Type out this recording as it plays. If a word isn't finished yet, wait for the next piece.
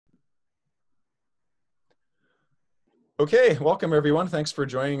Okay, welcome everyone. Thanks for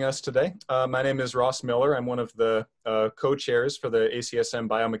joining us today. My name is Ross Miller. I'm one of the co-chairs for the ACSM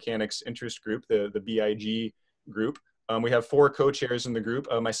Biomechanics Interest Group, the BIG group. We have 4 co-chairs in the group,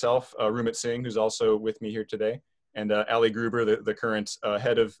 myself, Rumit Singh, who's also with me here today, and Ali Gruber, the current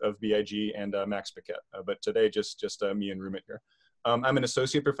head of BIG, and Max Paquette. But today, just me and Rumit here. I'm an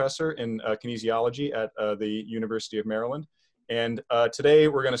associate professor in kinesiology at the University of Maryland. And today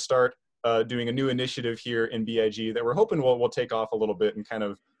we're gonna start doing a new initiative here in BIG that we're hoping will take off a little bit and kind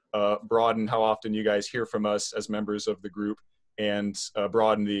of broaden how often you guys hear from us as members of the group, and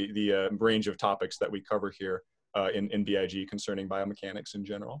broaden the range of topics that we cover here in BIG concerning biomechanics in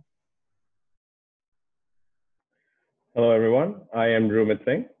general. Hello, everyone. I am Rumit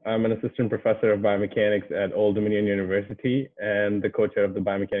Singh. I'm an assistant professor of biomechanics at Old Dominion University and the co-chair of the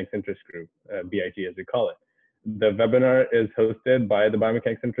Biomechanics Interest Group, BIG as we call it. The webinar is hosted by the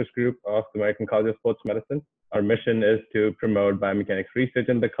Biomechanics Interest Group of the American College of Sports Medicine. Our mission is to promote biomechanics research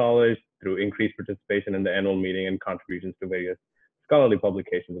in the college through increased participation in the annual meeting and contributions to various scholarly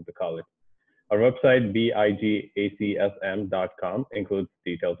publications of the college. Our website, bigacsm.com, includes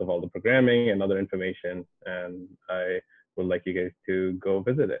details of all the programming and other information, and I would like you guys to go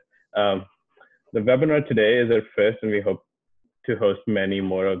visit it. The webinar today is our first, and we hope to host many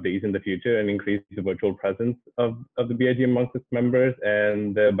more of these in the future and increase the virtual presence of the BIG amongst its members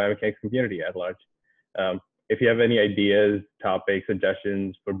and the biomechanics community at large. If you have any ideas, topics,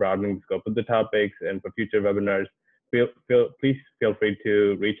 suggestions for broadening the scope of the topics and for future webinars, please feel free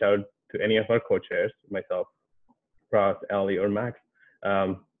to reach out to any of our co-chairs, myself, Ross, Ali, or Max.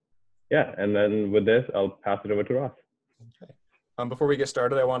 Yeah, and then with this, I'll pass it over to Ross. Okay. Before we get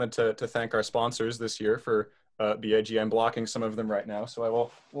started, I wanted to thank our sponsors this year for BIG. I'm blocking some of them right now, so I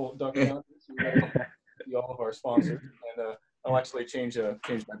will duck down to see all of our sponsors, and I'll actually change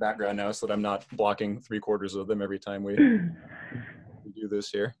my background now so that I'm not blocking 3/4 of them every time we do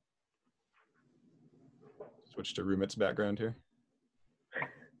this here. Switch to Rumit's background here.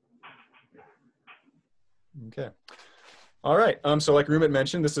 Okay. All right. So like Rumit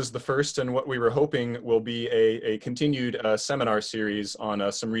mentioned, this is the first and what we were hoping will be a continued seminar series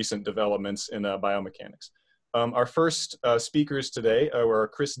on some recent developments in biomechanics. Our first speakers today were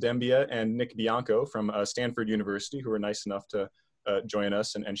Chris Dembia and Nick Bianco from Stanford University, who were nice enough to join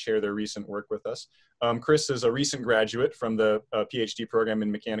us and share their recent work with us. Chris is a recent graduate from the PhD program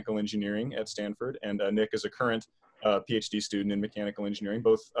in mechanical engineering at Stanford, and Nick is a current PhD student in mechanical engineering,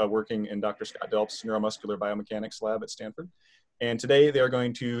 both working in Dr. Scott Delp's neuromuscular biomechanics lab at Stanford. And today they are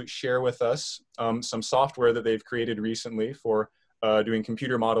going to share with us some software that they've created recently for doing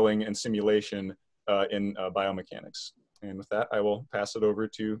computer modeling and simulation in biomechanics. And with that, I will pass it over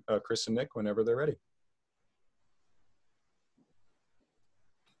to Chris and Nick whenever they're ready.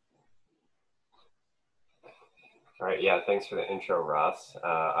 All right, yeah, thanks for the intro, Ross.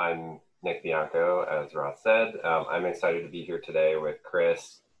 I'm Nick Bianco, as Ross said. I'm excited to be here today with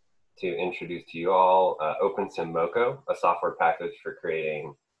Chris to introduce to you all OpenSim Moco, a software package for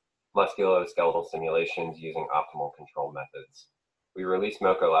creating musculoskeletal simulations using optimal control methods. We released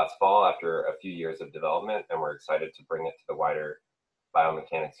Moco last fall after a few years of development, and we're excited to bring it to the wider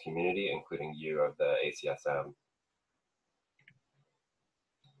biomechanics community, including you of the ACSM.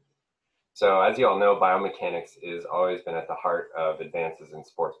 So as you all know, biomechanics has always been at the heart of advances in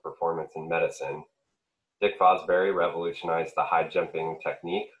sports performance and medicine. Dick Fosbury revolutionized the high jumping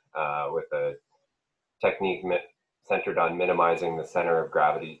technique with a technique centered on minimizing the center of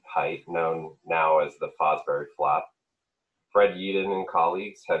gravity height, known now as the Fosbury flap. Fred Yeadon and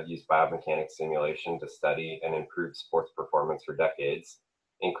colleagues have used biomechanics simulation to study and improve sports performance for decades,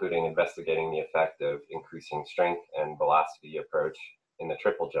 including investigating the effect of increasing strength and velocity approach in the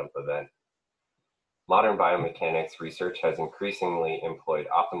triple jump event. Modern biomechanics research has increasingly employed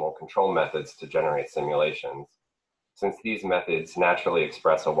optimal control methods to generate simulations, since these methods naturally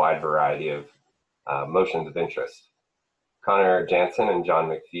express a wide variety of motions of interest. Connor Jansen and John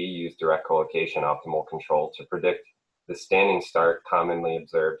McPhee used direct collocation optimal control to predict the standing start commonly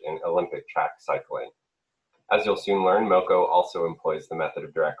observed in Olympic track cycling. As you'll soon learn, Moco also employs the method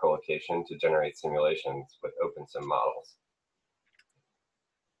of direct collocation to generate simulations with OpenSim models.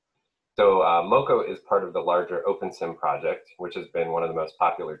 So Moco is part of the larger OpenSim project, which has been one of the most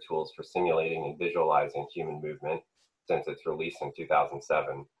popular tools for simulating and visualizing human movement since its release in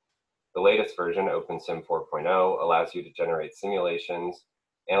 2007. The latest version, OpenSim 4.0, allows you to generate simulations,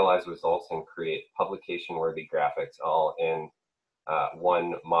 analyze results, and create publication-worthy graphics, all in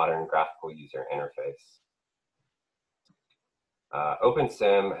one modern graphical user interface.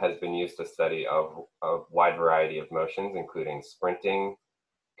 OpenSim has been used to study a wide variety of motions, including sprinting,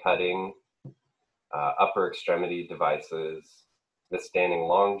 cutting, upper extremity devices, the standing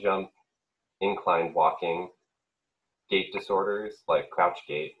long jump, inclined walking, gait disorders like crouch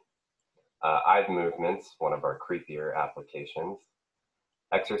gait, eye movements, one of our creepier applications,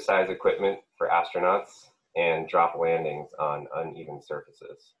 exercise equipment for astronauts, and drop landings on uneven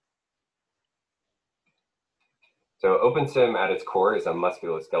surfaces. So OpenSim at its core is a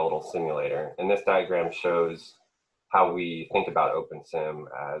musculoskeletal simulator, and this diagram shows how we think about OpenSim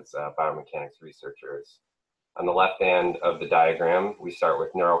as biomechanics researchers. On the left end of the diagram, we start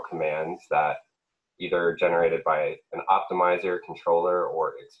with neural commands that either generated by an optimizer, controller,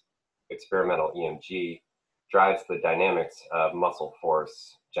 or experimental EMG drives the dynamics of muscle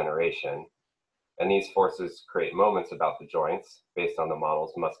force generation. And these forces create moments about the joints based on the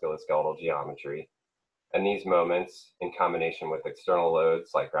model's musculoskeletal geometry. And these moments, in combination with external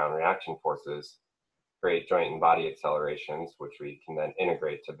loads like ground reaction forces, create joint and body accelerations, which we can then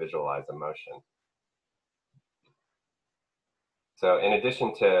integrate to visualize a motion. So in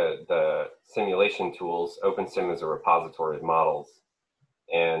addition to the simulation tools, OpenSim is a repository of models.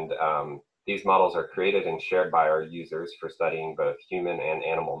 And these models are created and shared by our users for studying both human and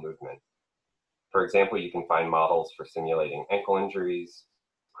animal movement. For example, you can find models for simulating ankle injuries,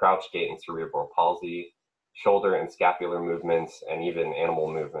 crouch gait and cerebral palsy, shoulder and scapular movements, and even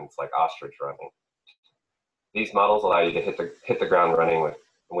animal movements like ostrich running. These models allow you to hit the ground running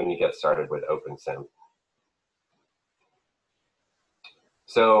when you get started with OpenSim.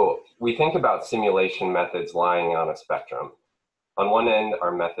 So we think about simulation methods lying on a spectrum. On one end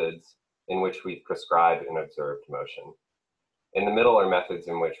are methods in which we prescribe an observed motion. In the middle are methods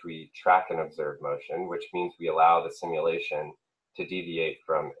in which we track an observed motion, which means we allow the simulation to deviate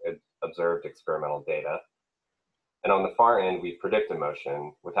from observed experimental data. And on the far end, we predict a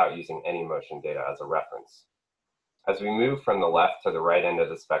motion without using any motion data as a reference. As we move from the left to the right end of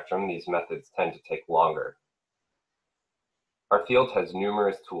the spectrum, these methods tend to take longer. Our field has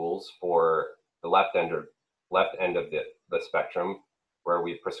numerous tools for the left end of the spectrum, where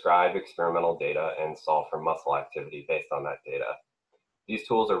we prescribe experimental data and solve for muscle activity based on that data. These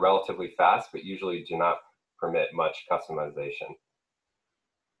tools are relatively fast, but usually do not permit much customization.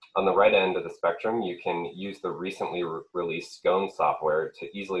 On the right end of the spectrum, you can use the recently released SCONE software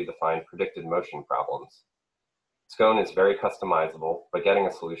to easily define predicted motion problems. SCONE is very customizable, but getting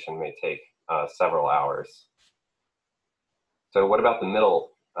a solution may take several hours. So what about the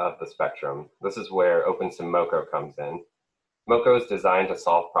middle of the spectrum? This is where OpenSim Moco comes in. Moco is designed to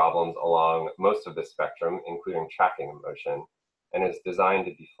solve problems along most of the spectrum, including tracking a motion, and is designed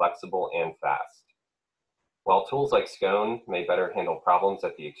to be flexible and fast. While tools like SCONE may better handle problems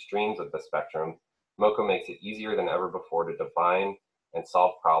at the extremes of the spectrum, Moco makes it easier than ever before to define and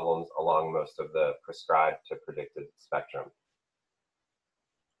solve problems along most of the prescribed to predicted spectrum.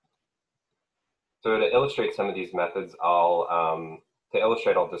 So to illustrate some of these methods, I'll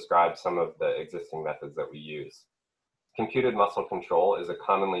describe some of the existing methods that we use. Computed muscle control is a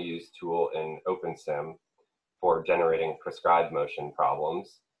commonly used tool in OpenSim for generating prescribed motion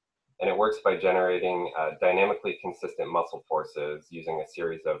problems. And it works by generating dynamically consistent muscle forces using a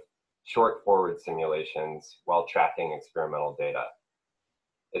series of short forward simulations while tracking experimental data.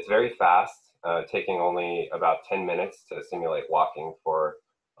 It's very fast, taking only about 10 minutes to simulate walking for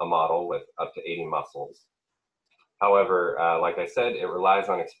a model with up to 80 muscles. However, like I said, it relies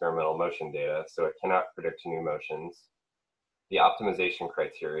on experimental motion data, so it cannot predict new motions. The optimization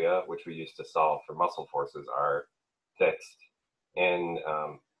criteria, which we use to solve for muscle forces, are fixed, and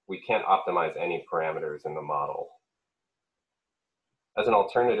we can't optimize any parameters in the model. As an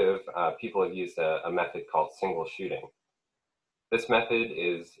alternative, people have used a method called single shooting. This method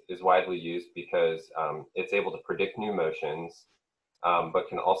is widely used because it's able to predict new motions, but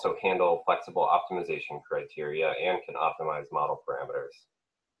can also handle flexible optimization criteria and can optimize model parameters.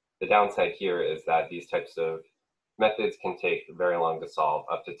 The downside here is that these types of methods can take very long to solve,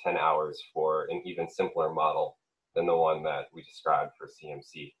 up to 10 hours for an even simpler model than the one that we described for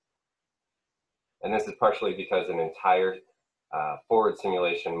CMC. And this is partially because an entire forward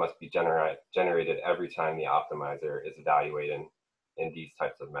simulation must be generated every time the optimizer is evaluated in these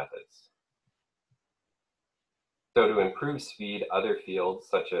types of methods. So to improve speed, other fields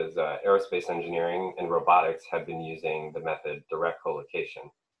such as aerospace engineering and robotics have been using the method direct collocation.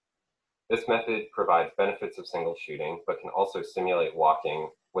 This method provides benefits of single shooting, but can also simulate walking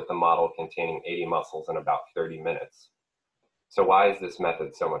with a model containing 80 muscles in about 30 minutes. So why is this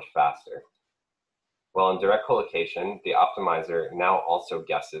method so much faster? Well, in direct collocation, the optimizer now also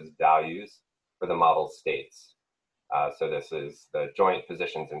guesses values for the model's states. So this is the joint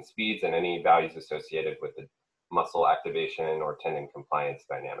positions and speeds and any values associated with the muscle activation or tendon compliance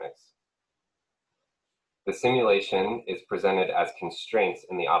dynamics. The simulation is presented as constraints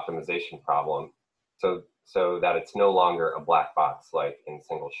in the optimization problem so that it's no longer a black box like in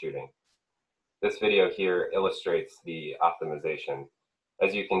single shooting. This video here illustrates the optimization.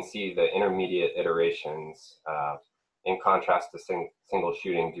 As you can see, the intermediate iterations, in contrast to single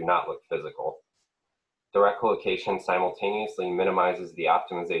shooting, do not look physical. Direct collocation simultaneously minimizes the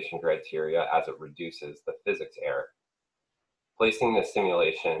optimization criteria as it reduces the physics error. Placing the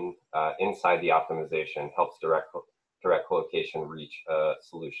simulation inside the optimization helps direct collocation reach a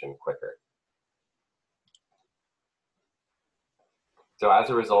solution quicker. So as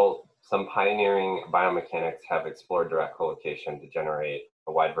a result, some pioneering biomechanics have explored direct collocation to generate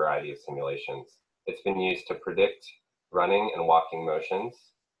a wide variety of simulations. It's been used to predict running and walking motions.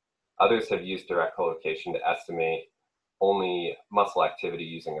 Others have used direct collocation to estimate only muscle activity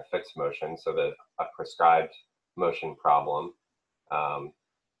using a fixed motion, so that a prescribed motion problem,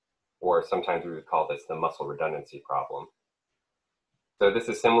 or sometimes we would call this the muscle redundancy problem. So this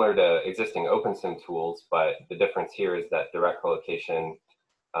is similar to existing OpenSim tools, but the difference here is that direct collocation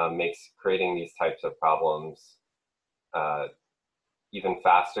makes creating these types of problems even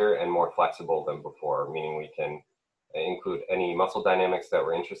faster and more flexible than before, meaning we can include any muscle dynamics that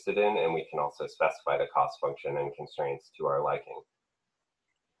we're interested in, and we can also specify the cost function and constraints to our liking.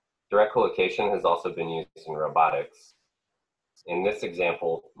 Direct collocation has also been used in robotics. In this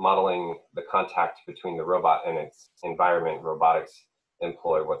example, modeling the contact between the robot and its environment, robotics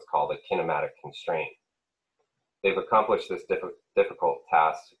employ what's called a kinematic constraint. They've accomplished this difficult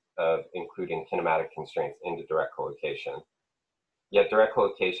task of including kinematic constraints into direct collocation. Yet direct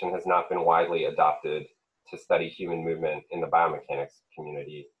collocation has not been widely adopted to study human movement in the biomechanics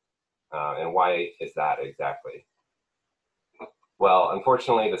community. And why is that exactly? Well,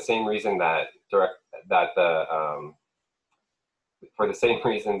 unfortunately, the same reason that for the same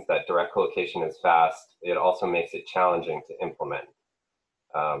reasons that direct collocation is fast, it also makes it challenging to implement.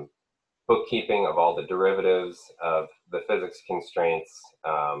 Bookkeeping of all the derivatives of the physics constraints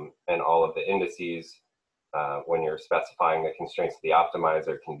and all of the indices when you're specifying the constraints of the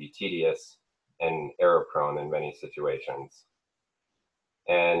optimizer can be tedious and error prone in many situations.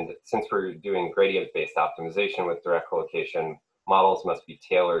 And since we're doing gradient-based optimization with direct collocation, models must be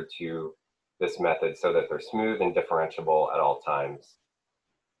tailored to this method so that they're smooth and differentiable at all times.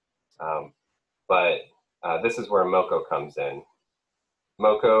 This is where Moco comes in.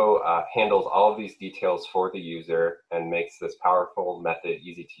 Moco handles all of these details for the user and makes this powerful method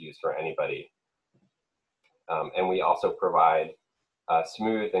easy to use for anybody. And we also provide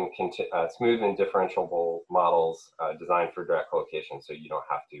smooth and differentiable models designed for direct collocation, so you don't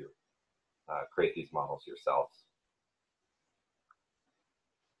have to create these models yourselves.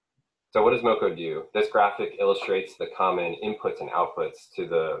 So what does Moco do? This graphic illustrates the common inputs and outputs to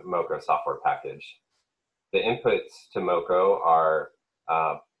the Moco software package. The inputs to Moco are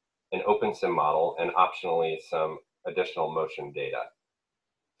an OpenSim model and optionally some additional motion data.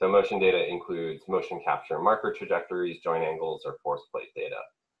 So motion data includes motion capture marker trajectories, joint angles, or force plate data.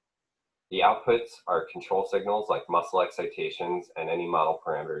 The outputs are control signals like muscle excitations and any model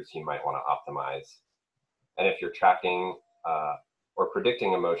parameters you might want to optimize. And if you're tracking or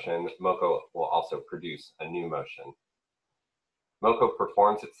predicting a motion, Moco will also produce a new motion. Moco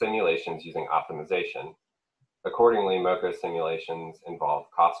performs its simulations using optimization. Accordingly, Moco simulations involve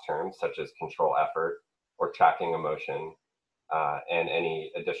cost terms such as control effort or tracking a motion and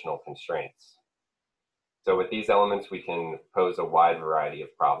any additional constraints. So with these elements, we can pose a wide variety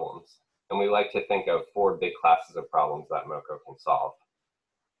of problems. And we like to think of 4 big classes of problems that Moco can solve.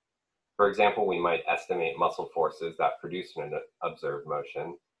 For example, we might estimate muscle forces that produce an observed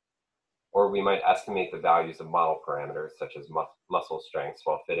motion, or we might estimate the values of model parameters such as muscle strengths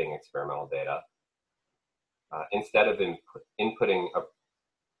while fitting experimental data. Instead of inputting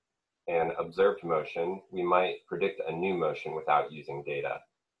an observed motion, we might predict a new motion without using data.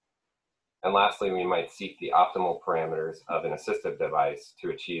 And lastly, we might seek the optimal parameters of an assistive device to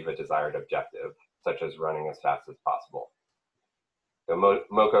achieve a desired objective, such as running as fast as possible. So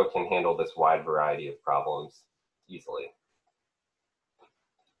Moco can handle this wide variety of problems easily.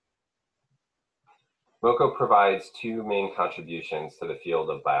 Moco provides 2 main contributions to the field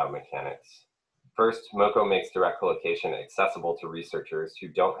of biomechanics. First, Moco makes direct collocation accessible to researchers who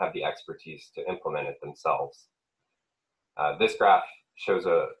don't have the expertise to implement it themselves. This graph shows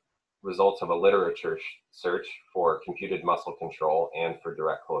results of a literature search for computed muscle control and for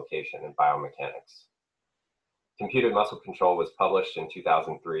direct collocation in biomechanics. Computed muscle control was published in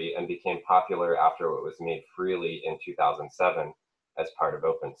 2003 and became popular after it was made freely in 2007 as part of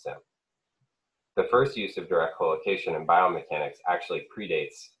OpenSim. The first use of direct collocation in biomechanics actually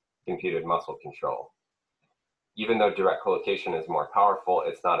predates computed muscle control. Even though direct collocation is more powerful,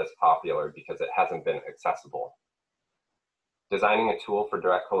 it's not as popular because it hasn't been accessible. Designing a tool for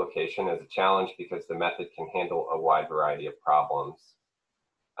direct collocation is a challenge because the method can handle a wide variety of problems.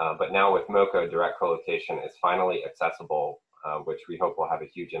 But now with Moco, direct collocation is finally accessible, which we hope will have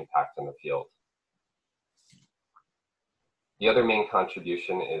a huge impact in the field. The other main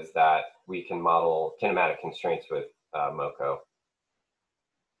contribution is that we can model kinematic constraints with Moco.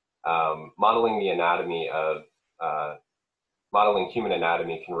 Modeling human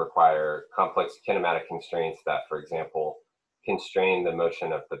anatomy can require complex kinematic constraints that, for example, constrain the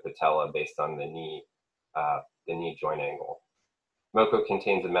motion of the patella based on the knee joint angle. Moco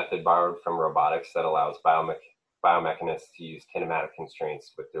contains a method borrowed from robotics that allows biomechanists to use kinematic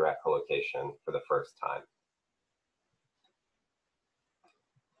constraints with direct collocation for the first time.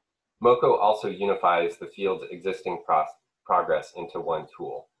 Moco also unifies the field's existing progress into one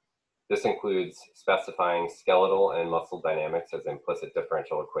tool. This includes specifying skeletal and muscle dynamics as implicit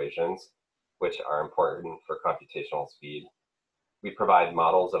differential equations, which are important for computational speed. We provide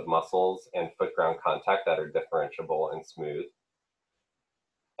models of muscles and foot-ground contact that are differentiable and smooth.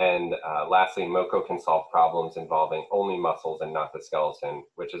 And lastly, Moco can solve problems involving only muscles and not the skeleton,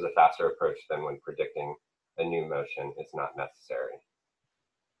 which is a faster approach than when predicting a new motion is not necessary.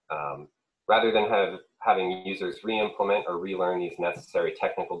 Rather than having users re-implement or relearn these necessary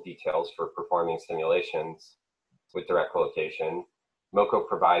technical details for performing simulations with direct collocation, Moco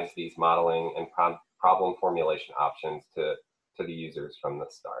provides these modeling and problem formulation options to the users from the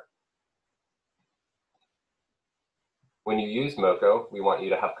start. When you use Moco, we want you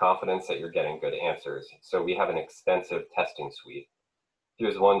to have confidence that you're getting good answers, so we have an extensive testing suite.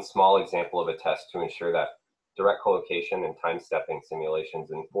 Here's one small example of a test to ensure that direct collocation and time-stepping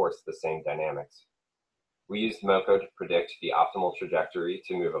simulations enforce the same dynamics. We used Moco to predict the optimal trajectory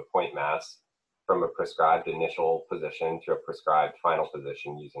to move a point mass from a prescribed initial position to a prescribed final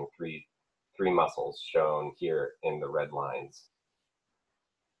position using three muscles shown here in the red lines.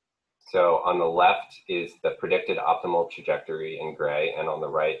 So on the left is the predicted optimal trajectory in gray, and on the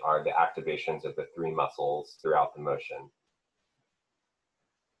right are the activations of the three muscles throughout the motion.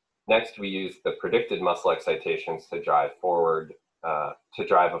 Next, we use the predicted muscle excitations to drive a forward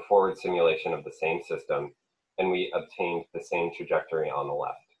simulation of the same system, and we obtained the same trajectory on the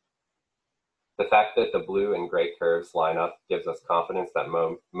left. The fact that the blue and gray curves line up gives us confidence that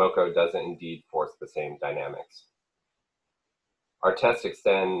Moco does indeed force the same dynamics. Our tests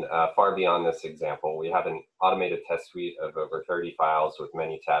extend far beyond this example. We have an automated test suite of over 30 files with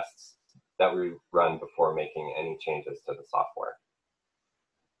many tests that we run before making any changes to the software.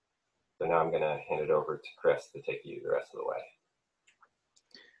 So now I'm going to hand it over to Chris to take you the rest of the way.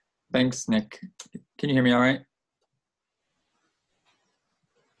 Thanks, Nick. Can you hear me all right?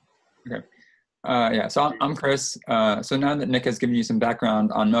 Okay. Yeah, so I'm Chris. So now that Nick has given you some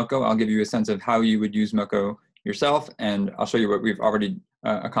background on Moco, I'll give you a sense of how you would use Moco yourself, and I'll show you what we've already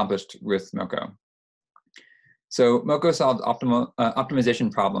accomplished with Moco. So Moco solves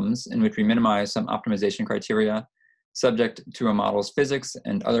optimization problems in which we minimize some optimization criteria subject to a model's physics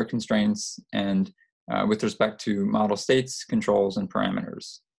and other constraints, and with respect to model states, controls, and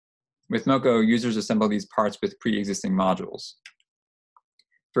parameters. With Moco, users assemble these parts with pre-existing modules.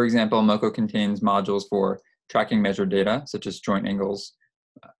 For example, Moco contains modules for tracking measured data, such as joint angles,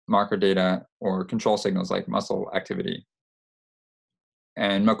 marker data, or control signals like muscle activity.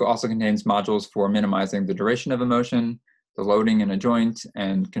 And Moco also contains modules for minimizing the duration of a motion, the loading in a joint,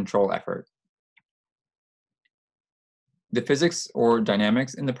 and control effort. The physics or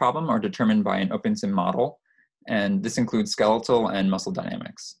dynamics in the problem are determined by an OpenSim model, and this includes skeletal and muscle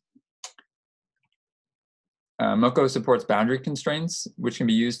dynamics. Moco supports boundary constraints, which can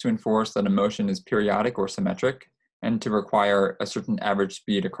be used to enforce that a motion is periodic or symmetric, and to require a certain average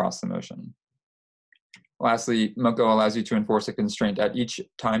speed across the motion. Lastly, Moco allows you to enforce a constraint at each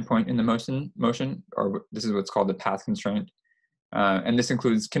time point in the motion, or this is what's called the path constraint. And this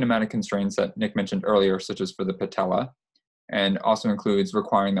includes kinematic constraints that Nick mentioned earlier, such as for the patella, and also includes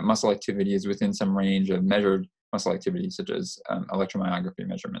requiring that muscle activity is within some range of measured muscle activity, such as electromyography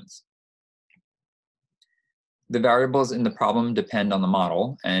measurements. The variables in the problem depend on the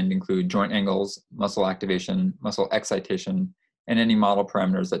model and include joint angles, muscle activation, muscle excitation, and any model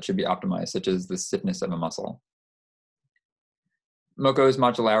parameters that should be optimized, such as the stiffness of a muscle. Moco's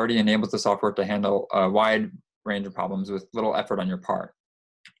modularity enables the software to handle a wide range of problems with little effort on your part.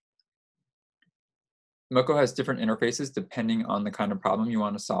 Moco has different interfaces depending on the kind of problem you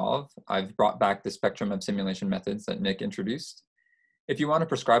want to solve. I've brought back the spectrum of simulation methods that Nick introduced. If you want to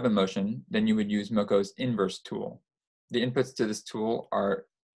prescribe a motion, then you would use Moco's inverse tool. The inputs to this tool are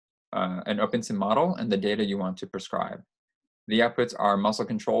an OpenSim model and the data you want to prescribe. The outputs are muscle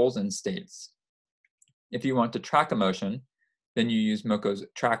controls and states. If you want to track a motion, then you use Moco's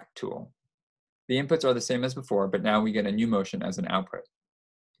track tool. The inputs are the same as before, but now we get a new motion as an output.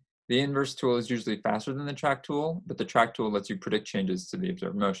 The inverse tool is usually faster than the track tool, but the track tool lets you predict changes to the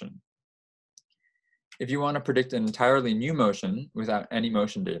observed motion. If you want to predict an entirely new motion without any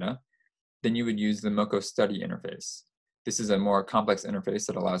motion data, then you would use the Moco study interface. This is a more complex interface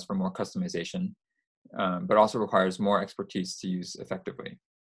that allows for more customization, but also requires more expertise to use effectively.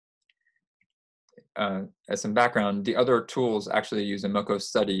 As some background, the other tools actually use a Moco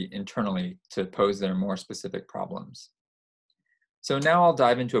study internally to pose their more specific problems. So now I'll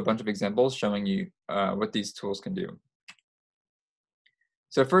dive into a bunch of examples showing you what these tools can do.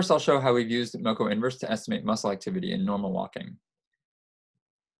 So first I'll show how we've used Moco Inverse to estimate muscle activity in normal walking.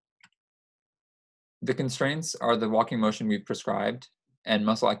 The constraints are the walking motion we've prescribed and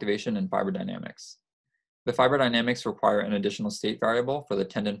muscle activation and fiber dynamics. The fiber dynamics require an additional state variable for the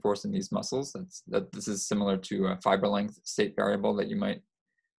tendon force in these muscles. This is similar to a fiber length state variable that you might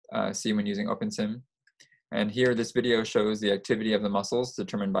see when using OpenSim. And here, this video shows the activity of the muscles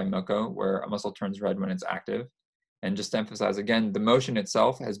determined by Moco, where a muscle turns red when it's active. And just to emphasize again, the motion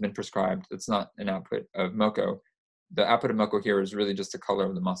itself has been prescribed. It's not an output of Moco. The output of Moco here is really just the color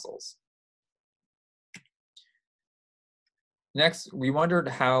of the muscles. Next, we wondered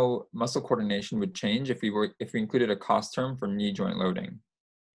how muscle coordination would change if we included a cost term for knee joint loading.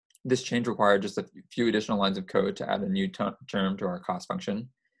 This change required just a few additional lines of code to add a new term to our cost function.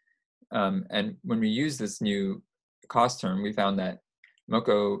 And when we use this new cost term, we found that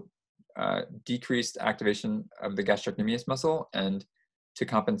Moco decreased activation of the gastrocnemius muscle, and to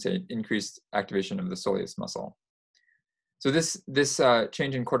compensate, increased activation of the soleus muscle. So this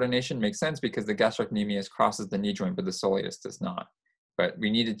change in coordination makes sense because the gastrocnemius crosses the knee joint, but the soleus does not. But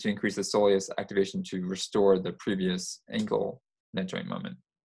we needed to increase the soleus activation to restore the previous ankle net joint moment.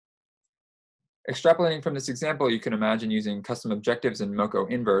 Extrapolating from this example, you can imagine using custom objectives in Moco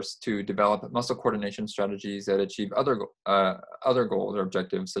Inverse to develop muscle coordination strategies that achieve other goals or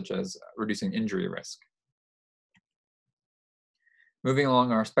objectives, such as reducing injury risk. Moving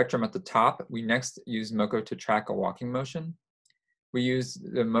along our spectrum at the top, we next use Moco to track a walking motion. We use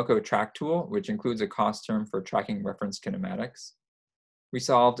the Moco track tool, which includes a cost term for tracking reference kinematics. We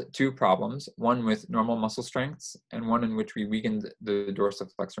solved two problems, one with normal muscle strengths and one in which we weakened the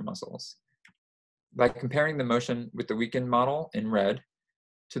dorsiflexor muscles. By comparing the motion with the weakened model in red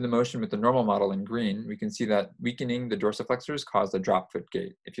to the motion with the normal model in green, we can see that weakening the dorsiflexors caused a drop foot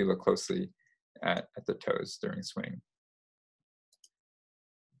gait if you look closely at the toes during swing.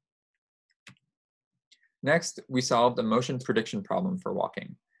 Next, we solved a motion prediction problem for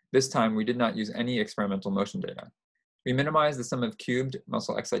walking. This time, we did not use any experimental motion data. We minimized the sum of cubed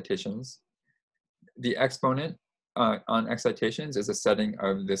muscle excitations. The exponent on excitations is a setting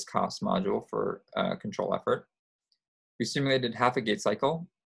of this cost module for control effort. We simulated half a gait cycle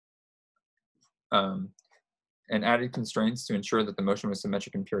and added constraints to ensure that the motion was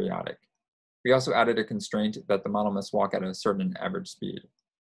symmetric and periodic. We also added a constraint that the model must walk at a certain average speed.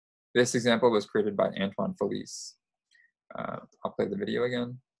 This example was created by Antoine Felice. I'll play the video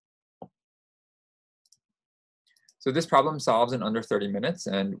again. So this problem solves in under 30 minutes,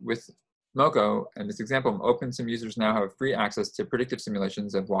 and with Moco and this example, OpenSim users now have free access to predictive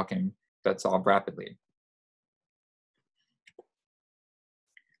simulations of walking that solve rapidly.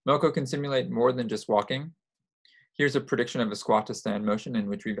 Moco can simulate more than just walking. Here's a prediction of a squat to stand motion in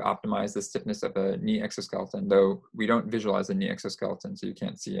which we've optimized the stiffness of a knee exoskeleton, though we don't visualize the knee exoskeleton, so you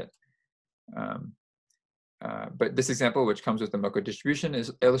can't see it. But this example, which comes with the Moco distribution,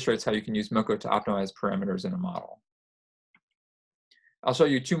 illustrates how you can use Moco to optimize parameters in a model. I'll show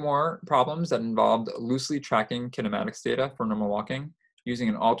you two more problems that involved loosely tracking kinematics data for normal walking using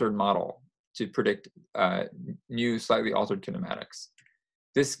an altered model to predict new, slightly altered kinematics.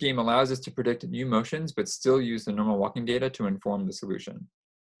 This scheme allows us to predict new motions, but still use the normal walking data to inform the solution.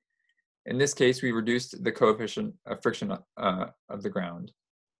 In this case, we reduced the coefficient of friction of the ground.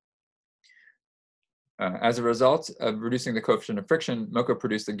 As a result of reducing the coefficient of friction, Moco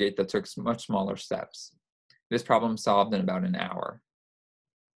produced a gait that took much smaller steps. This problem solved in about an hour.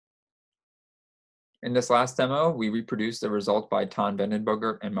 In this last demo, we reproduced a result by Ton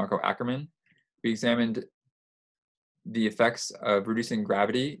Vandenboger and Marco Ackerman. We examined the effects of reducing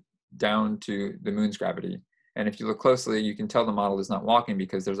gravity down to the moon's gravity. And if you look closely, you can tell the model is not walking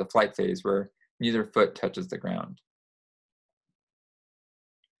because there's a flight phase where neither foot touches the ground.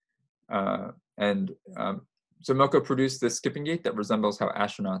 So Moco produced this skipping gait that resembles how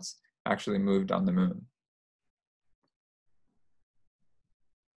astronauts actually moved on the moon.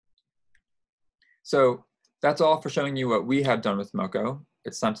 So that's all for showing you what we have done with Moco.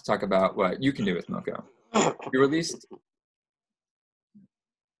 It's time to talk about what you can do with Moco. We released,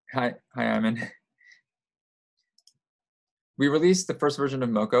 hi Ayman. We released the first version of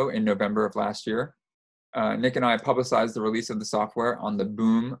Moco in November of last year. Nick and I publicized the release of the software on the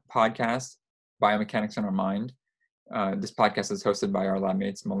Boom podcast, Biomechanics in Our Mind. This podcast is hosted by our lab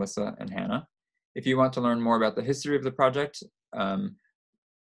mates, Melissa and Hannah. If you want to learn more about the history of the project,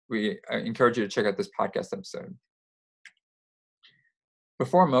 we encourage you to check out this podcast episode.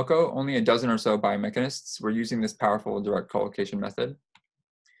 Before Moco, only a dozen or so biomechanists were using this powerful direct collocation method.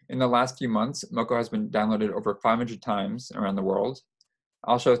 In the last few months, Moco has been downloaded over 500 times around the world.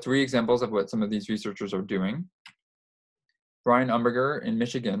 I'll show 3 examples of what some of these researchers are doing. Brian Umberger in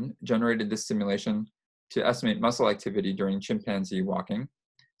Michigan generated this simulation to estimate muscle activity during chimpanzee walking.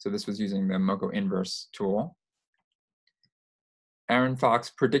 So this was using the Moco inverse tool. Aaron Fox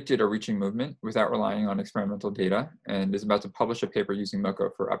predicted a reaching movement without relying on experimental data and is about to publish a paper using Moco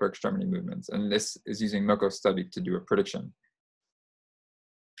for upper extremity movements. And this is using Moco study to do a prediction.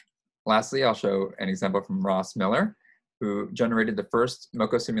 Lastly, I'll show an example from Ross Miller, who generated the first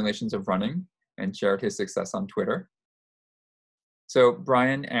Moco simulations of running and shared his success on Twitter. So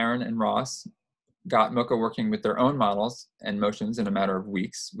Brian, Aaron, and Ross got Moco working with their own models and motions in a matter of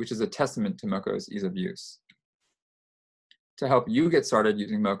weeks, which is a testament to Moco's ease of use. To help you get started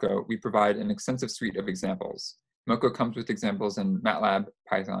using Moco, we provide an extensive suite of examples. Moco comes with examples in MATLAB,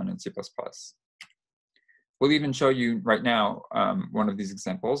 Python, and C++. We'll even show you right now one of these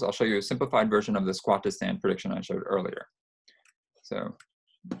examples. I'll show you a simplified version of the squat to stand prediction I showed earlier. So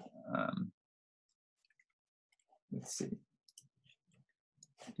let's see.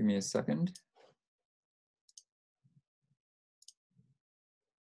 Give me a second.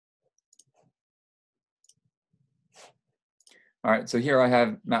 All right, so here I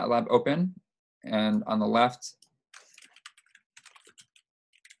have MATLAB open, and on the left,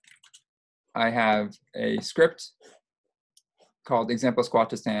 I have a script called example squat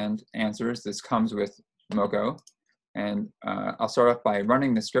to stand answers. This comes with Moco, and I'll start off by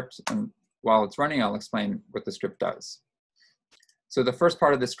running the script, and while it's running, I'll explain what the script does. So the first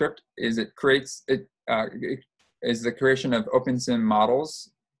part of the script is it is the creation of OpenSim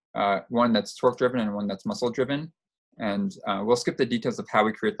models, one that's torque driven and one that's muscle driven. And we'll skip the details of how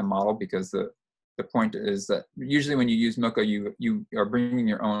we create the model because the point is that usually when you use Moco, you are bringing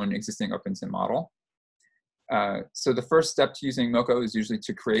your own existing OpenSim model. So the first step to using Moco is usually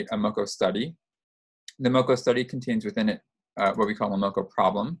to create a Moco study. The Moco study contains within it what we call a Moco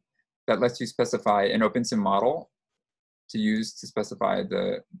problem that lets you specify an OpenSim model to use to specify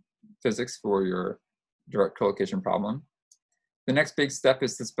the physics for your direct collocation problem. The next big step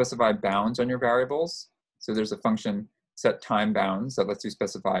is to specify bounds on your variables. So there's a function set time bounds that lets you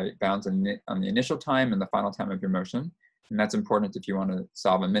specify bounds on the initial time and the final time of your motion. And that's important if you want to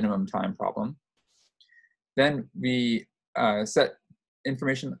solve a minimum time problem. Then we set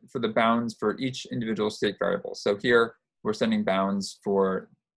information for the bounds for each individual state variable. So here we're setting bounds for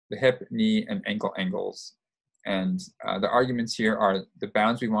the hip, knee, and ankle angles. And the arguments here are the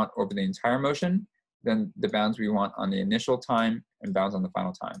bounds we want over the entire motion, then the bounds we want on the initial time, and bounds on the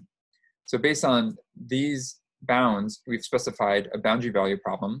final time. So based on these bounds, we've specified a boundary value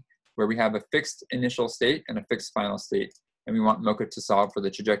problem where we have a fixed initial state and a fixed final state. And we want Moco to solve for the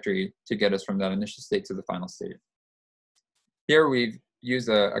trajectory to get us from that initial state to the final state. Here we've used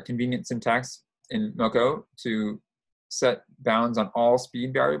a convenient syntax in Moco to set bounds on all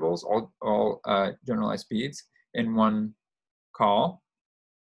speed variables, all generalized speeds in one call.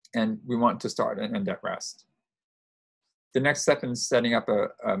 And we want to start and end at rest. The next step in setting up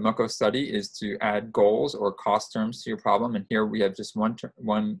a Moco study is to add goals or cost terms to your problem. And here we have just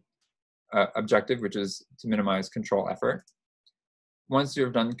one objective, which is to minimize control effort. Once you're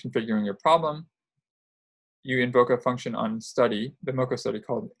done configuring your problem, you invoke a function on study, the Moco study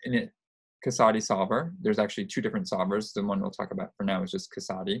called init Casati solver. There's actually 2 different solvers. The one we'll talk about for now is just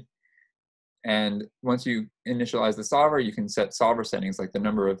Casati. And once you initialize the solver, you can set solver settings like the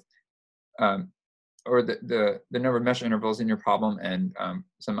number of the number of mesh intervals in your problem and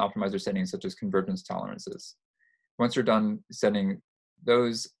some optimizer settings such as convergence tolerances. Once you're done setting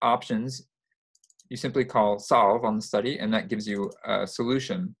those options, you simply call solve on the study, and that gives you a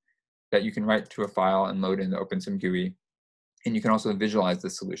solution that you can write to a file and load in the OpenSim GUI. And you can also visualize the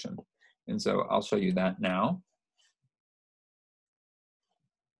solution. And so I'll show you that now.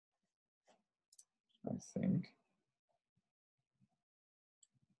 I think.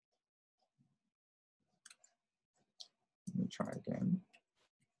 Let me try again.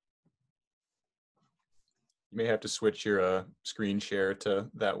 You may have to switch your screen share to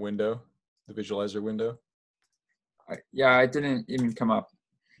that window. the visualizer window? Yeah, it didn't even come up.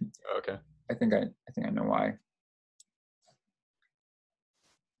 Okay. I think I know why.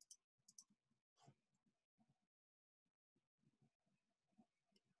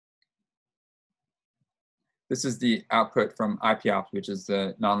 This is the output from IPOps, which is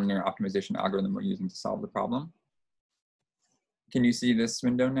the nonlinear optimization algorithm we're using to solve the problem. Can you see this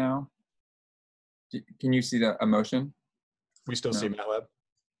window now? Can you see the emotion? We still see MATLAB.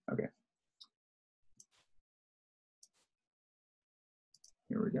 Okay.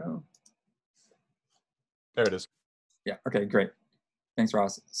 Here we go. There it is. Yeah, okay, great. Thanks,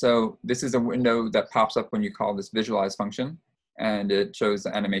 Ross. So this is a window that pops up when you call this visualize function, and it shows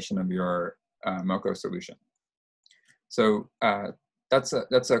the animation of your Moco solution. So that's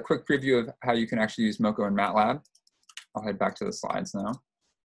a quick preview of how you can actually use Moco in MATLAB. I'll head back to the slides now.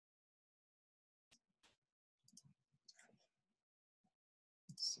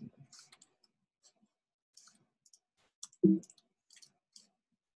 Let's see.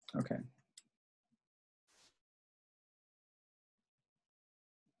 Okay.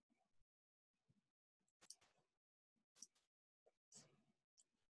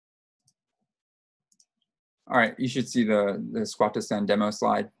 All right, you should see the squat to stand demo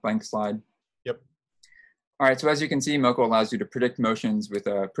slide, blank slide. Yep. All right, so as you can see, Moco allows you to predict motions with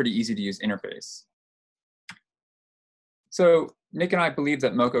a pretty easy to use interface. So Nick and I believe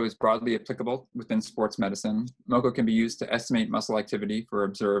that Moco is broadly applicable within sports medicine. Moco can be used to estimate muscle activity for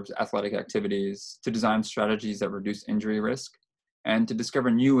observed athletic activities, to design strategies that reduce injury risk, and to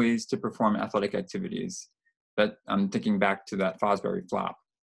discover new ways to perform athletic activities. That I'm thinking back to that Fosbury flop.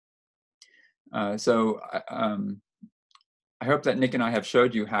 I hope that Nick and I have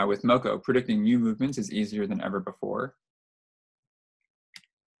showed you how with Moco, predicting new movements is easier than ever before.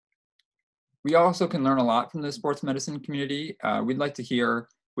 We also can learn a lot from the sports medicine community. We'd like to hear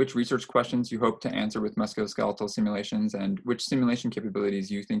which research questions you hope to answer with musculoskeletal simulations and which simulation capabilities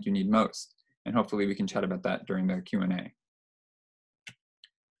you think you need most. And hopefully we can chat about that during the Q&A.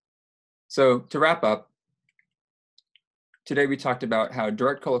 So to wrap up, today we talked about how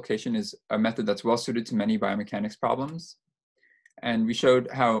direct collocation is a method that's well suited to many biomechanics problems. And we showed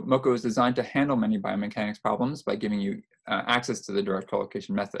how Moco is designed to handle many biomechanics problems by giving you access to the direct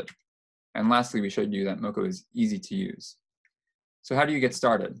collocation method. And lastly, we showed you that Moco is easy to use. So how do you get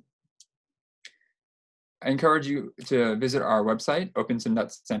started? I encourage you to visit our website,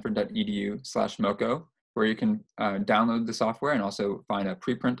 opensim.stanford.edu/Moco, where you can download the software and also find a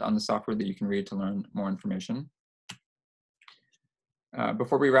preprint on the software that you can read to learn more information.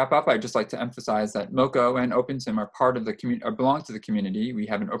 Before we wrap up, I'd just like to emphasize that Moco and OpenSim are part of the community, or belong to the community. We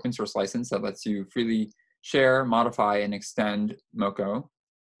have an open source license that lets you freely share, modify, and extend Moco.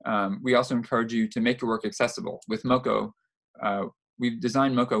 We also encourage you to make your work accessible. With Moco, we've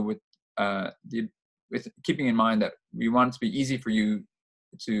designed Moco with keeping in mind that we want it to be easy for you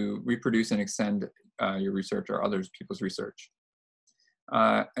to reproduce and extend your research or other people's research.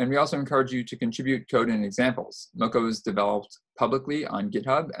 And we also encourage you to contribute code and examples. Moco is developed publicly on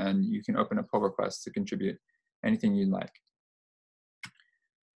GitHub, and you can open a pull request to contribute anything you'd like.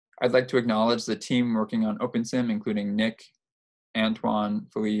 I'd like to acknowledge the team working on OpenSim, including Nick, Antoine,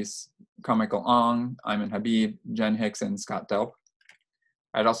 Felice, Carmichael Ong, Ayman Habib, Jen Hicks, and Scott Delp.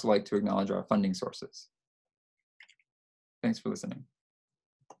 I'd also like to acknowledge our funding sources. Thanks for listening.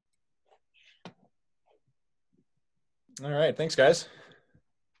 All right, thanks guys.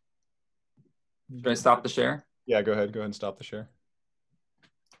 Should I stop the share? Yeah, go ahead and stop the share.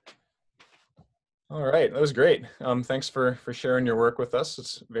 All right, that was great. Thanks for sharing your work with us.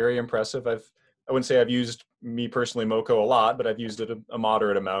 It's very impressive. I wouldn't say I've used me personally Moco a lot, but I've used it a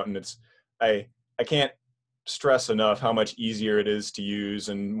moderate amount, and I can't stress enough how much easier it is to use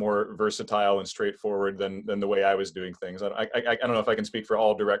and more versatile and straightforward than the way I was doing things. I don't know if I can speak for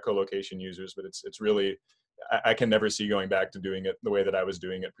all direct collocation users, but it's really, I can never see going back to doing it the way that I was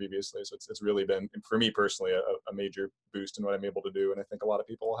doing it previously. So it's really been, for me personally, a major boost in what I'm able to do. And I think a lot of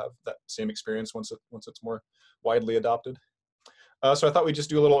people will have that same experience once it's more widely adopted. So I thought we'd just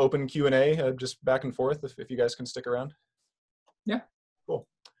do a little open Q&A, just back and forth, if you guys can stick around. Yeah. Cool.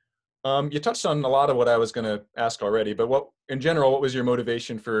 You touched on a lot of what I was going to ask already, but in general, what was your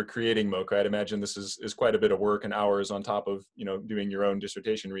motivation for creating Moco? I'd imagine this is quite a bit of work and hours on top of, doing your own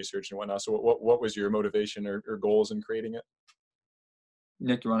dissertation research and whatnot. So what was your motivation or goals in creating it?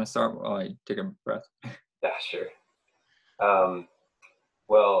 Nick, you want to start while I take a breath? Yeah, sure.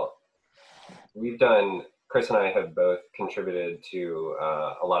 Well, Chris and I have both contributed to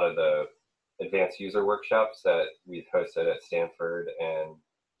a lot of the advanced user workshops that we've hosted at Stanford, and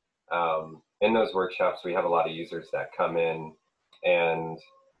in those workshops, we have a lot of users that come in and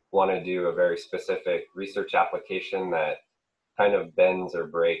want to do a very specific research application that kind of bends or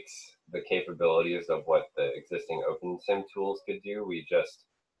breaks the capabilities of what the existing OpenSim tools could do. We just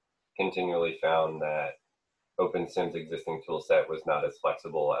continually found that OpenSim's existing tool set was not as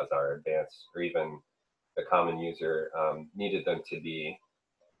flexible as our advanced or even the common user needed them to be.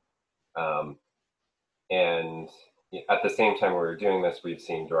 And at the same time we were doing this, we've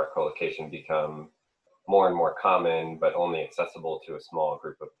seen direct collocation become more and more common, but only accessible to a small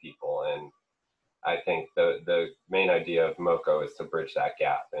group of people. And I think the main idea of Moco is to bridge that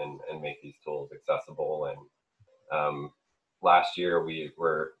gap and make these tools accessible. And last year we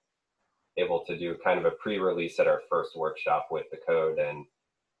were able to do kind of a pre-release at our first workshop with the code. And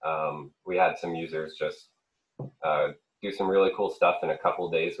we had some users just do some really cool stuff in a couple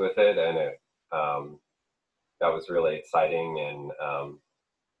days with it. And that was really exciting. And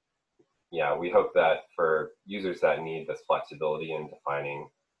yeah, we hope that for users that need this flexibility in defining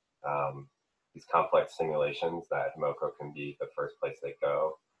these complex simulations, that Moco can be the first place they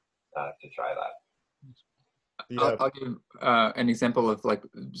go to try that. Yeah. I'll give an example of like,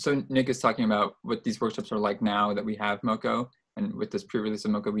 so Nick is talking about what these workshops are like now that we have Moco, and with this pre-release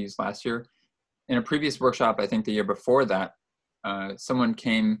of Moco we used last year. In a previous workshop, I think the year before that, someone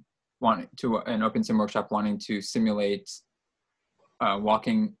came to an OpenSim workshop wanting to simulate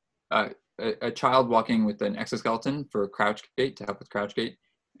walking, a child walking with an exoskeleton for crouch gait, to help with crouch gait.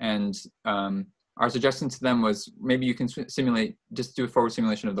 And our suggestion to them was maybe you can simulate, just do a forward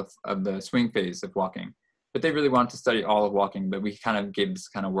simulation of the swing phase of walking. But they really wanted to study all of walking, but we kind of gave this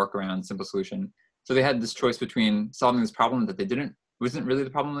kind of workaround, simple solution. So they had this choice between solving this problem that wasn't really the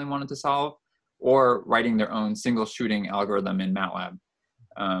problem they wanted to solve, or writing their own single shooting algorithm in MATLAB.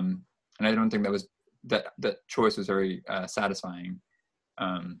 And I don't think that choice was very satisfying.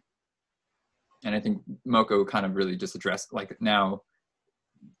 And I think Moco kind of really just addressed, like, now,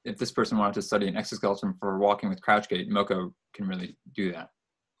 if this person wanted to study an exoskeleton for walking with crouch gait, Moco can really do that.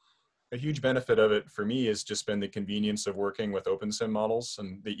 A huge benefit of it for me has just been the convenience of working with OpenSim models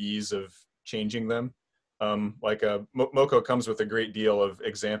and the ease of changing them. Moco comes with a great deal of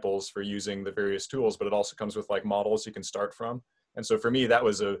examples for using the various tools, but it also comes with like models you can start from. And so for me, that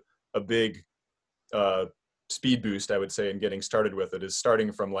was a big speed boost, I would say, in getting started with it, is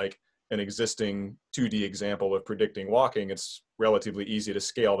starting from like an existing 2D example of predicting walking. It's relatively easy to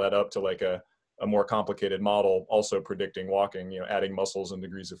scale that up to like a more complicated model also predicting walking, adding muscles and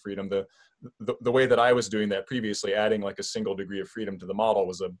degrees of freedom. The way that I was doing that previously, adding like a single degree of freedom to the model,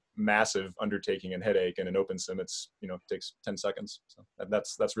 was a massive undertaking and headache. And in OpenSim, it's, takes 10 seconds. So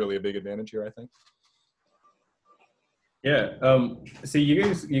that's really a big advantage here, I think. Yeah. So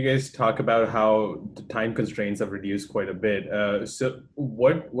you guys talk about how the time constraints have reduced quite a bit. So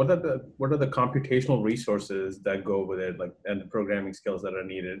what are the computational resources that go with it, like, and the programming skills that are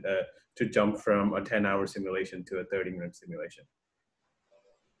needed to jump from a 10-hour simulation to a 30-minute simulation?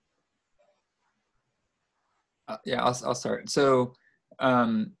 Yeah, I'll start. So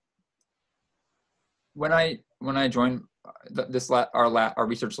when I joined our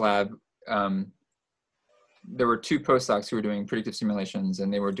research lab, there were two postdocs who were doing predictive simulations,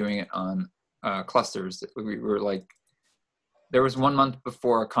 and they were doing it on clusters. We were like, there was 1 month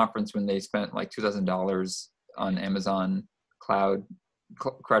before a conference when they spent like $2,000 on Amazon cloud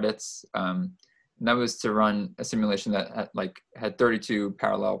credits. And that was to run a simulation that had 32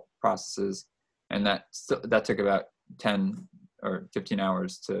 parallel processes, and that took about 10 or 15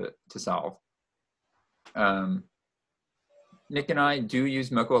 hours to solve. Nick and I do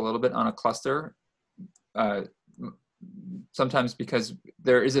use Moco a little bit on a cluster, sometimes because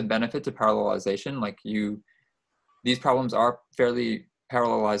there is a benefit to parallelization. Like, these problems are fairly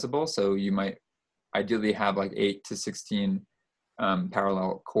parallelizable, so you might ideally have like 8 to 16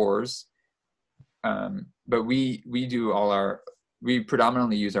 parallel cores. But we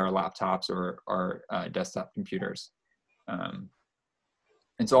predominantly use our laptops or our desktop computers. And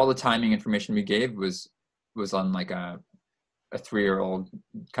so all the timing information we gave was on like a 3-year-old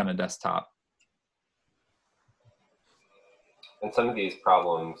kind of desktop. And some of these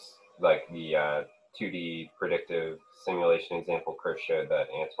problems, like the 2D predictive simulation example Chris showed that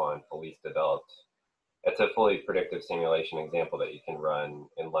Antoine Felice developed, it's a fully predictive simulation example that you can run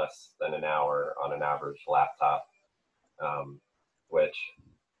in less than an hour on an average laptop, which,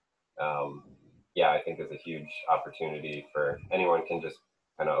 yeah, I think is a huge opportunity for anyone can just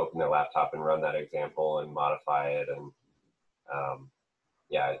kind of open their laptop and run that example and modify it. And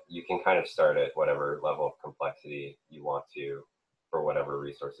yeah, you can kind of start at whatever level of complexity you want to for whatever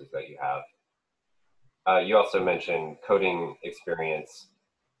resources that you have. You also mentioned coding experience.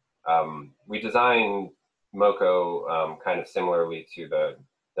 We designed Moco kind of similarly to the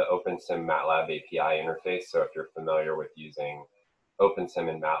the OpenSim MATLAB API interface. So if you're familiar with using OpenSim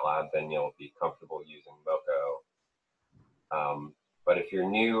in MATLAB, then you'll be comfortable using Moco. But if you're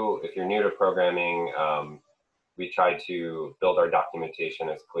new to programming, we try to build our documentation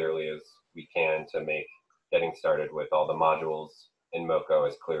as clearly as we can to make getting started with all the modules in Moco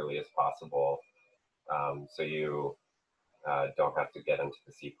as clearly as possible. So you don't have to get into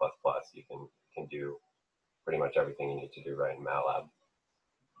the C++. You can do pretty much everything you need to do right in MATLAB.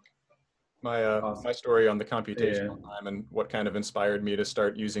 My story on the computational time and what kind of inspired me to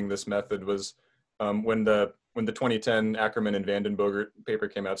start using this method was when the 2010 Ackerman and Vandenbogert paper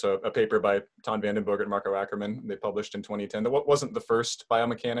came out. So a paper by Ton Vandenbogert and Marco Ackerman, they published in 2010. That wasn't the first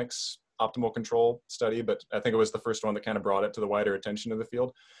biomechanics optimal control study, but I think it was the first one that kind of brought it to the wider attention of the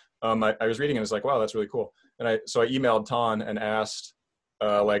field. I was reading and I was like, wow, that's really cool. And so I emailed Ton and asked,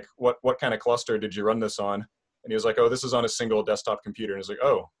 like, what kind of cluster did you run this on? And he was like, oh, this is on a single desktop computer. And I was like,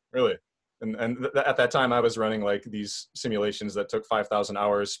 oh, really? And at that time, I was running like these simulations that took 5,000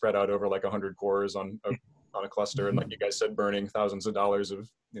 hours spread out over like 100 cores on a cluster, and like you guys said, burning thousands of dollars of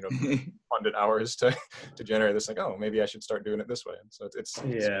funded hours to generate this. Like, oh, maybe I should start doing it this way. And so it's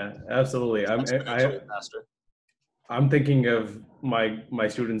absolutely. Faster. I'm thinking of my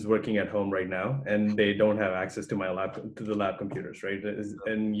students working at home right now, and they don't have access to the lab computers, right?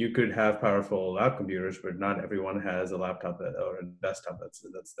 And you could have powerful lab computers, but not everyone has a laptop or a desktop that's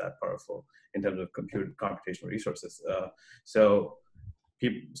that powerful in terms of computational resources. So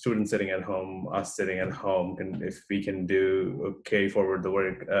students sitting at home, us sitting at home, if we can forward the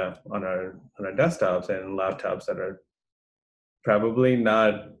work on our desktops and laptops that are probably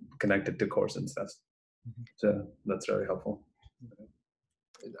not connected to course and stuff. So that's really helpful.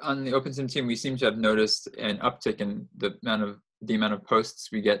 On the OpenSim team, we seem to have noticed an uptick in the amount of posts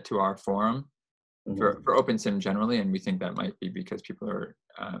we get to our forum for OpenSim generally, and we think that might be because people are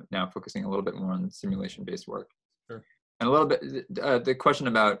now focusing a little bit more on simulation-based work. Sure. And a little bit, the question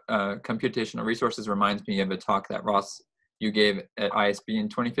about computational resources reminds me of a talk that Ross, you gave at ISB in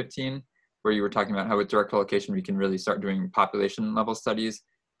 2015, where you were talking about how with direct collocation we can really start doing population level studies.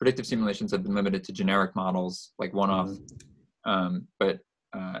 Predictive simulations have been limited to generic models, like one-off, but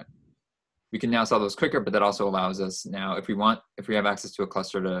we can now solve those quicker. But that also allows us now, if we have access to a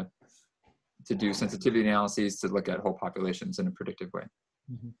cluster, to do sensitivity analyses, to look at whole populations in a predictive way.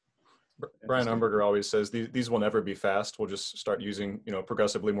 Brian Umberger always says these will never be fast. We'll just start using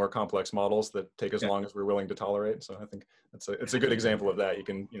progressively more complex models that take as long as we're willing to tolerate. So I think it's a good example of that. You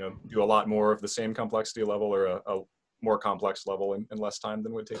can do a lot more of the same complexity level or a more complex level in less time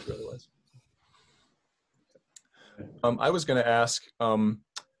than would take you otherwise. I was going to ask an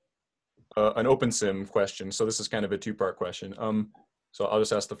OpenSim question. So this is kind of a two-part question. So I'll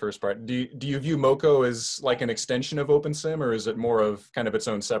just ask the first part. Do you view Moco as like an extension of OpenSim, or is it more of kind of its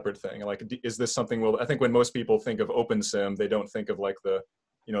own separate thing? Like, is this something I think when most people think of OpenSim, they don't think of like the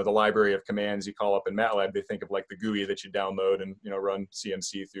library of commands you call up in MATLAB. They think of like the GUI that you download and run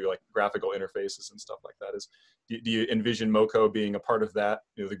CMC through like graphical interfaces and stuff like that. Do you envision Moco being a part of that,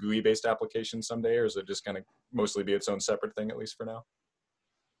 the GUI-based application someday, or is it just kind of mostly be its own separate thing, at least for now?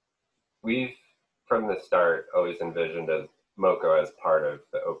 We've, from the start, always envisioned Moco as part of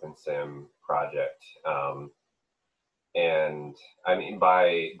the OpenSim project. And I mean,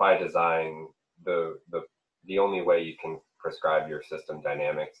 by design, the only way you can prescribe your system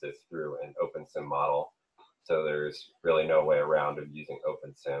dynamics is through an OpenSim model. So there's really no way around of using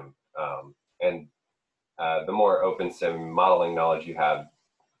OpenSim. And the more OpenSim modeling knowledge you have,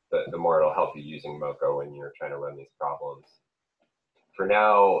 the more it'll help you using Moco when you're trying to run these problems. For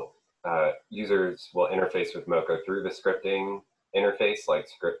now, users will interface with Moco through the scripting interface, like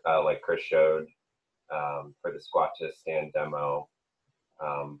Chris showed for the squat to stand demo.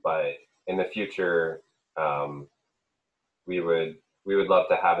 But in the future, we would love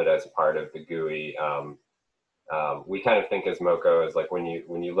to have it as part of the GUI. We kind of think as Moco as like when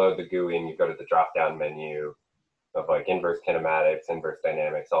you load the GUI and you go to the drop-down menu of like inverse kinematics, inverse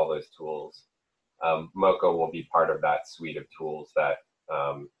dynamics, all those tools. Moco will be part of that suite of tools that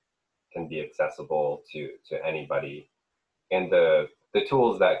can be accessible to anybody. And the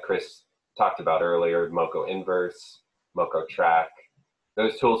tools that Chris talked about earlier, Moco Inverse, Moco Track,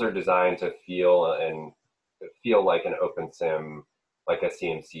 those tools are designed to feel like an OpenSim, like a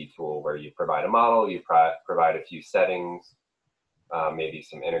CMC tool where you provide a model, you provide a few settings, maybe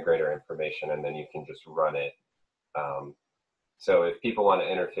some integrator information, and then you can just run it. So if people want to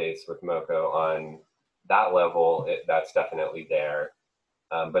interface with Moco on that level, that's definitely there.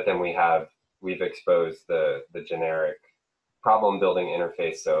 But then we've exposed the generic problem building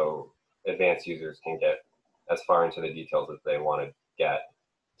interface so advanced users can get as far into the details as they want to get.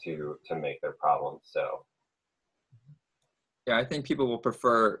 to make their problems. So yeah, I think people will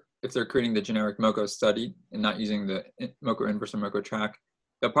prefer, if they're creating the generic Moco study and not using the Moco inverse or Moco track,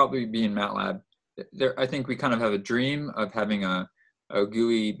 they'll probably be in MATLAB. I think we kind of have a dream of having a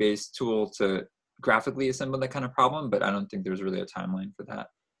GUI-based tool to graphically assemble that kind of problem, but I don't think there's really a timeline for that.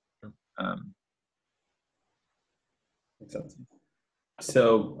 Makes sense.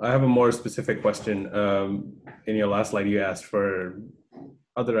 So I have a more specific question. In your last slide, you asked for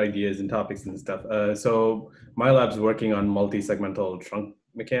other ideas and topics and stuff. So my lab's working on multi-segmental trunk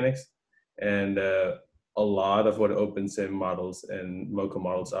mechanics, and a lot of what OpenSim models and Moco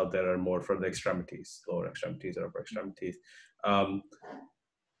models out there are more for the extremities, lower extremities or upper extremities.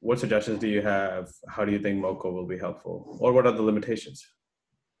 What suggestions do you have? How do you think Moco will be helpful? Or what are the limitations?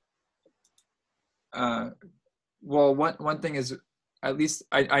 Well, one thing is, at least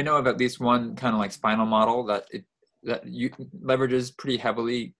I know of at least one kind of like spinal model that leverages pretty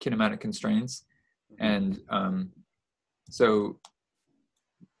heavily kinematic constraints, and so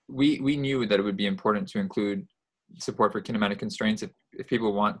we knew that it would be important to include support for kinematic constraints if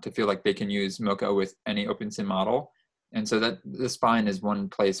people want to feel like they can use Moco with any OpenSim model, and so that the spine is one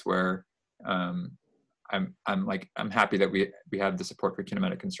place where I'm happy that we have the support for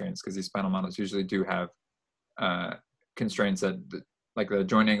kinematic constraints, because these spinal models usually do have constraints that, like the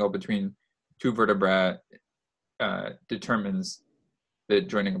joint angle between two vertebrae determines the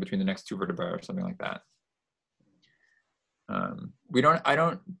joint angle between the next two vertebrae or something like that. I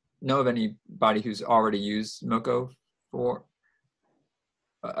don't know of anybody who's already used Moco for.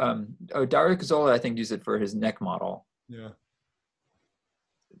 Dario Cazzola, I think, used it for his neck model. Yeah.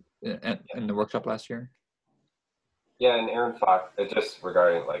 In the workshop last year. Yeah, and Aaron Fox, just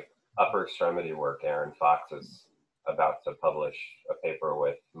regarding like upper extremity work, Aaron Fox is about to publish a paper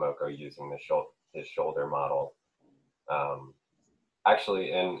with Moco using his shoulder model.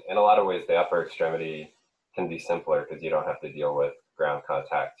 Actually, in a lot of ways, the upper extremity can be simpler because you don't have to deal with ground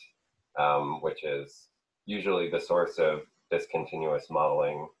contact, which is usually the source of discontinuous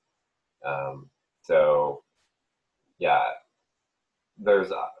modeling. So yeah,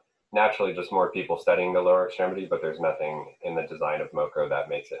 there's naturally just more people studying the lower extremity, but there's nothing in the design of Moco that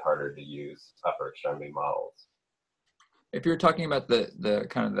makes it harder to use upper extremity models. If you're talking about the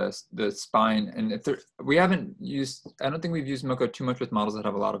kind of the spine, and if we haven't used, I don't think we've used Moco too much with models that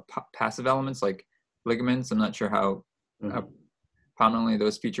have a lot of passive elements like ligaments. I'm not sure how prominently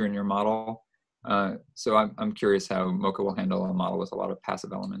those feature in your model. So I'm curious how Moco will handle a model with a lot of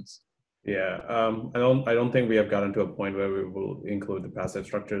passive elements. Yeah, I don't think we have gotten to a point where we will include the passive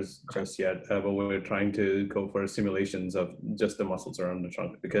structures just yet, but we're trying to go for simulations of just the muscles around the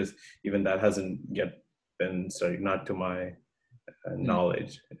trunk, because even that hasn't yet been studied, not to my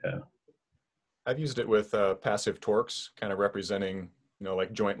knowledge. Yeah, I've used it with passive torques, kind of representing,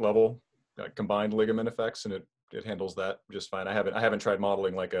 like joint level combined ligament effects, and it handles that just fine. I haven't tried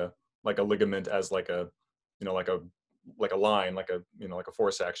modeling like a ligament as like a line, like a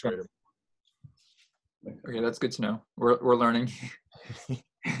force actuator. Okay, that's good to know. We're learning.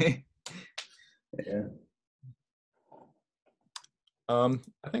 Yeah.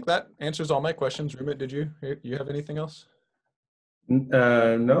 I think that answers all my questions. Rumit, did you have anything else?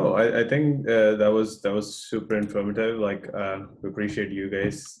 No, I think that was super informative. Like, we appreciate you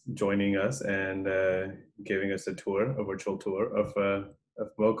guys joining us and giving us a virtual tour of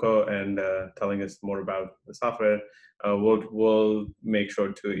Moco, and telling us more about the software. We'll make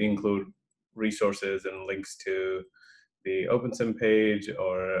sure to include resources and links to the OpenSim page,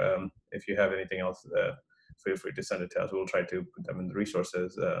 or if you have anything else, feel free to send it to us. We'll try to put them in the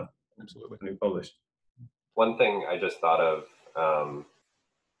resources Absolutely. when we publish. One thing I just thought of,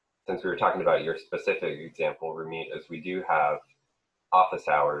 since we were talking about your specific example, Ramit, is we do have office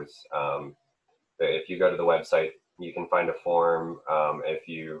hours. If you go to the website, you can find a form. If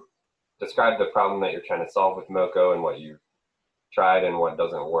you describe the problem that you're trying to solve with Moco and what you've tried and what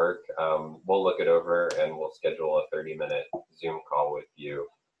doesn't work, we'll look it over and we'll schedule a 30-minute Zoom call with you,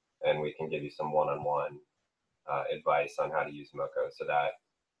 and we can give you some one-on-one advice on how to use Moco. So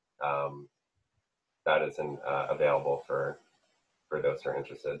that is available for those who are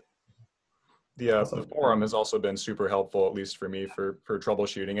interested. The forum has also been super helpful, at least for me, for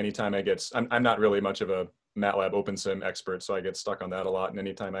troubleshooting. Anytime I'm not really much of a MATLAB OpenSim expert, so I get stuck on that a lot. And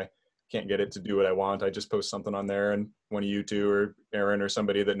anytime I can't get it to do what I want, I just post something on there, and one of you two or Aaron or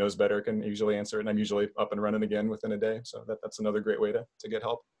somebody that knows better can usually answer it, and I'm usually up and running again within a day. So that's another great way to get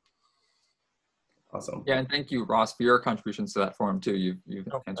help. Awesome. Yeah, and thank you, Ross, for your contributions to that forum too. You've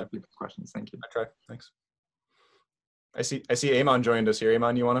answered people's questions. Thank you. I tried. Thanks. I see Eamon joined us here.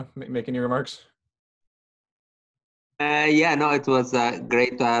 Eamon, you want to make any remarks? Yeah, no, it was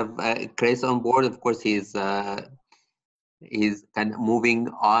great to have Chris on board. Of course, he's kind of moving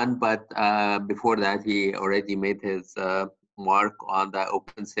on, but before that, he already made his mark on the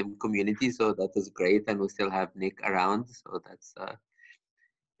OpenSim community, so that is great. And we still have Nick around, so that's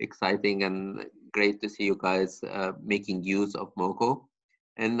exciting and great to see you guys making use of Moco.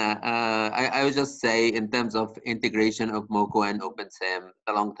 And I would just say, in terms of integration of Moco and OpenSim,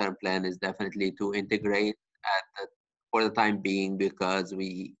 the long-term plan is definitely to integrate for the time being, because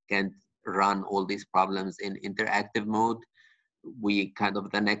we can't run all these problems in interactive mode. We kind of,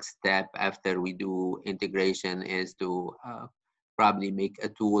 the next step after we do integration is to probably make a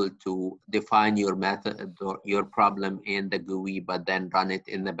tool to define your method or your problem in the GUI, but then run it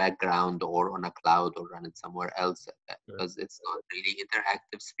in the background or on a cloud or run it somewhere else, because it's not really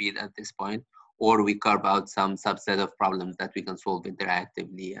interactive speed at this point. Or we carve out some subset of problems that we can solve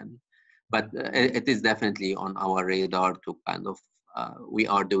interactively. But it is definitely on our radar to kind of, we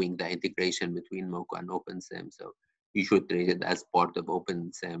are doing the integration between Moco and OpenSim. So you should treat it as part of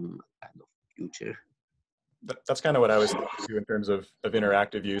OpenSim kind of future. That's kind of what I was thinking too in terms of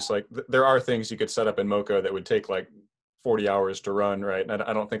interactive use. Like there are things you could set up in Moco that would take like 40 hours to run, right? And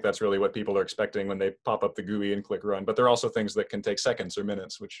I don't think that's really what people are expecting when they pop up the GUI and click run. But there are also things that can take seconds or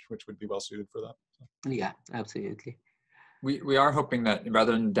minutes, which would be well suited for that. Yeah, absolutely. We are hoping that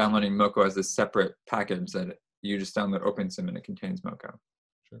rather than downloading Moco as a separate package, that you just download OpenSim and it contains Moco.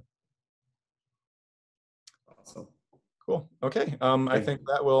 Sure. Awesome. Cool. Okay. I think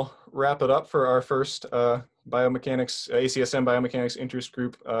that will wrap it up for our first biomechanics, ACSM Biomechanics Interest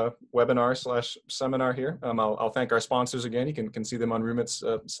Group webinar / seminar here. I'll thank our sponsors again. You can see them on Rumit's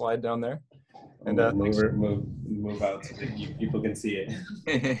slide down there. And move out so that people can see it.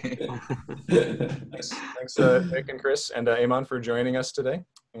 Thanks Nick and Chris and Eamon for joining us today.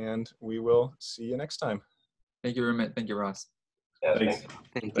 And we will see you next time. Thank you, Rumit. Thank you, Ross. Yeah, Thanks.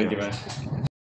 Thank you. Thank you, man.